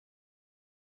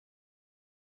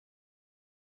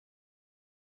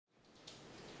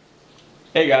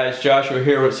Hey guys, Joshua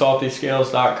here with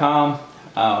saltyscales.com.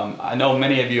 I know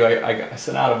many of you, I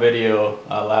sent out a video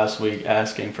last week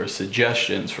asking for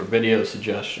suggestions, for video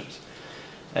suggestions.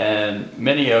 And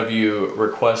many of you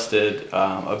requested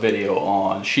a video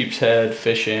on sheepshead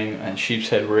fishing and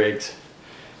sheepshead rigs.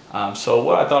 So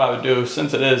what I thought I would do,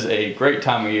 since it is a great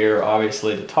time of year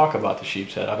obviously to talk about the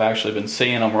sheepshead, I've actually been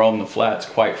seeing them roam the flats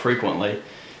quite frequently,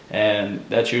 and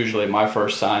that's usually my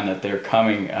first sign that they're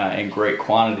coming in great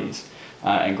quantities.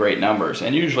 And great numbers,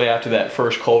 and usually after that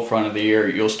first cold front of the year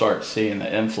you'll start seeing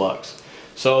the influx.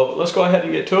 So let's go ahead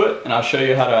and get to it, and I'll show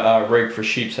you how to rig for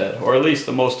sheepshead, or at least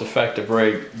the most effective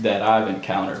rig that I've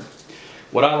encountered.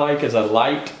 What I like is a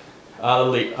light,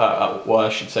 well, I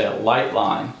should say a light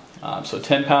line, so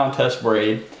 10-pound test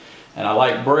braid, and I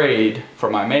like braid for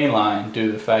my main line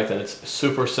due to the fact that it's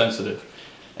super sensitive.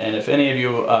 And if any of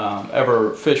you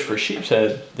ever fish for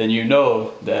sheepshead, then you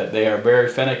know that they are very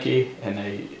finicky,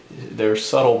 and their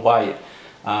subtle bite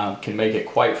can make it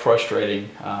quite frustrating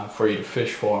for you to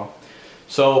fish for.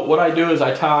 So what I do is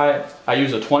I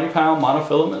use a 20-pound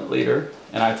monofilament leader,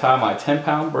 and I tie my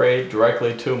 10-pound braid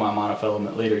directly to my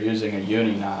monofilament leader using a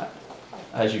uni knot,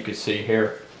 as you can see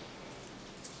here.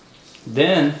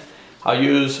 Then I'll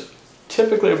use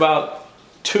typically about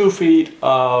 2 feet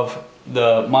of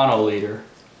the mono leader.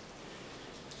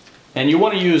 And you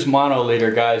want to use mono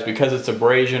leader, guys, because it's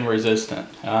abrasion resistant.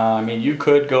 I mean, you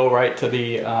could go right to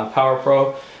the Power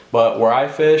Pro, but where I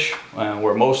fish,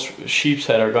 where most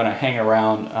sheepshead are going to hang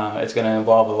around, it's going to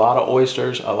involve a lot of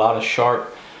oysters, a lot of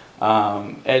sharp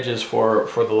edges for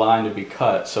the line to be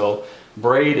cut. So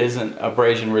braid isn't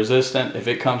abrasion resistant. If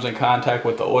it comes in contact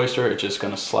with the oyster, it's just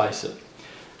going to slice it.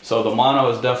 So the mono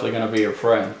is definitely going to be your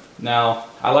friend. Now,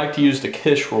 I like to use the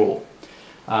Kish rule.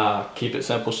 Keep it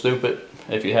simple, stupid.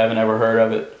 If you haven't ever heard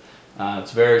of it,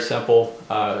 it's very simple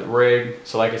rig.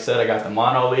 So like I said, I got the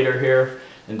mono leader here,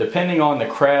 and depending on the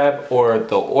crab or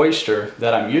the oyster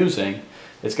that I'm using,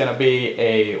 it's going to be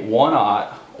a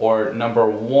 1/0 or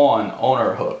 #1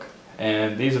 owner hook,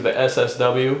 and these are the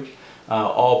SSW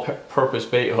all-purpose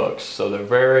bait hooks. So they're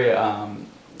very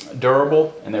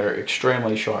durable, and they're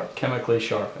extremely sharp, chemically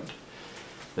sharpened.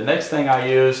 The next thing I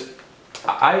use,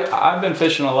 I've been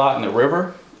fishing a lot in the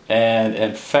river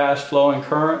and fast flowing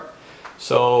current,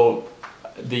 so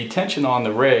the tension on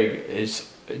the rig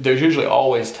is, there's usually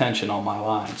always tension on my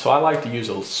line, so I like to use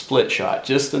a split shot,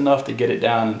 just enough to get it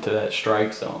down into that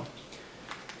strike zone.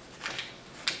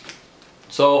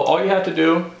 So all you have to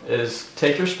do is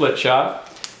take your split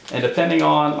shot, and depending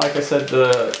on, like I said,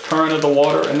 the current of the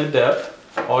water and the depth,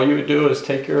 all you would do is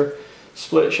take your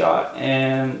split shot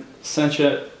and cinch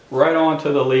it right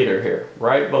onto the leader here,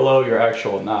 right below your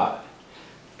actual knot.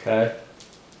 Okay,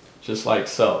 just like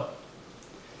so.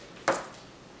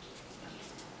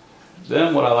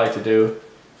 Then what I like to do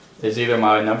is either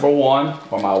my #1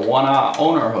 or my 1/0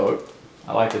 owner hook.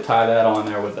 I like to tie that on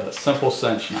there with a simple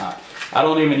cinch knot. I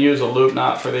don't even use a loop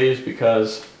knot for these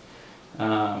because you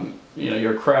know,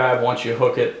 your crab, once you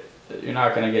hook it, you're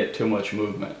not going to get too much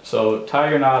movement. So tie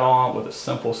your knot on with a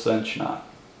simple cinch knot.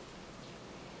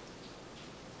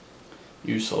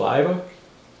 Use saliva.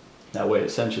 That way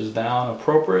it cinches down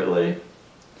appropriately,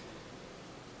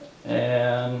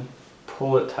 and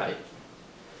pull it tight.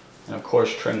 And of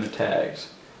course trim the tags.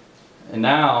 And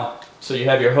now, so you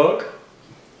have your hook,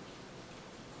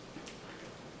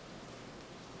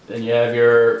 then you have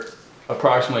your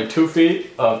approximately 2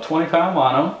 feet of 20-pound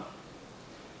mono,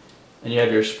 and you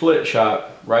have your split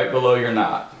shot right below your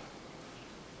knot.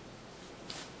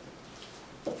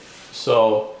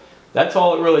 So that's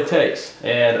all it really takes.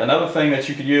 And another thing that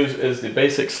you could use is the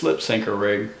basic slip sinker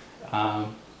rig,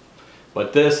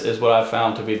 but this is what I've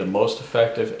found to be the most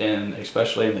effective,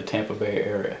 especially in the Tampa Bay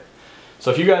area. So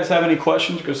if you guys have any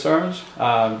questions or concerns,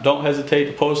 don't hesitate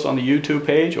to post on the YouTube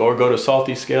page or go to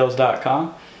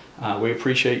saltyscales.com. We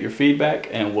appreciate your feedback,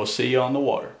 and we'll see you on the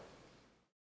water.